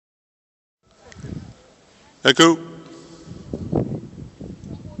Echo.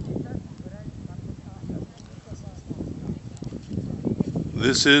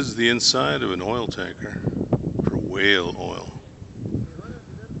 This is the inside of an oil tanker for whale oil.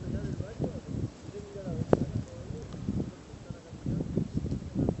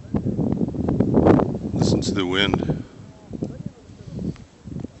 Listen to the wind.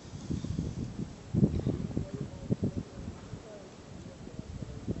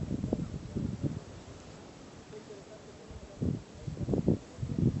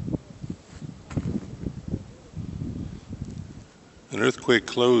 An earthquake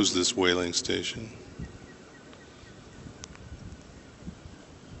closed this whaling station.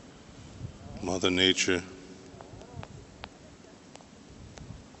 Mother Nature.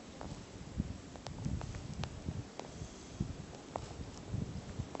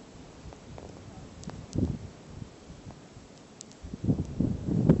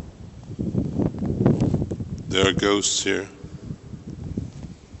 There are ghosts here.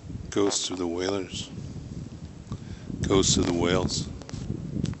 Ghosts of the whalers. Ghosts of the whales.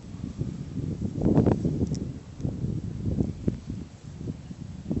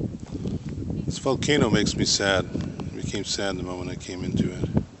 This volcano makes me sad. It became sad the moment I came into it.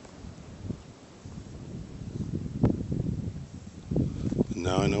 But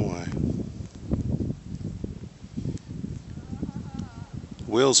now I know why.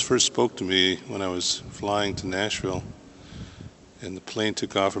 Whales first spoke to me when I was flying to Nashville, and the plane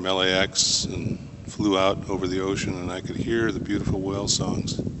took off from LAX and flew out over the ocean, and I could hear the beautiful whale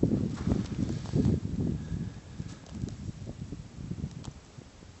songs.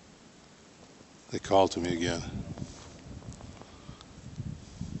 They called to me again.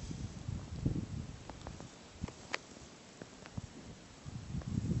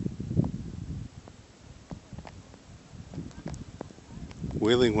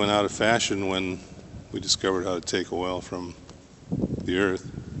 Whaling went out of fashion when we discovered how to take oil from the earth.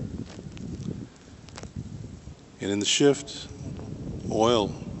 And in the shift,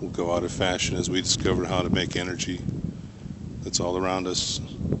 oil will go out of fashion as we discover how to make energy that's all around us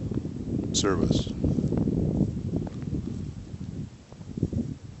serve us.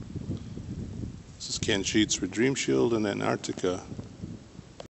 This is Ken Sheets for Dream Shield in Antarctica.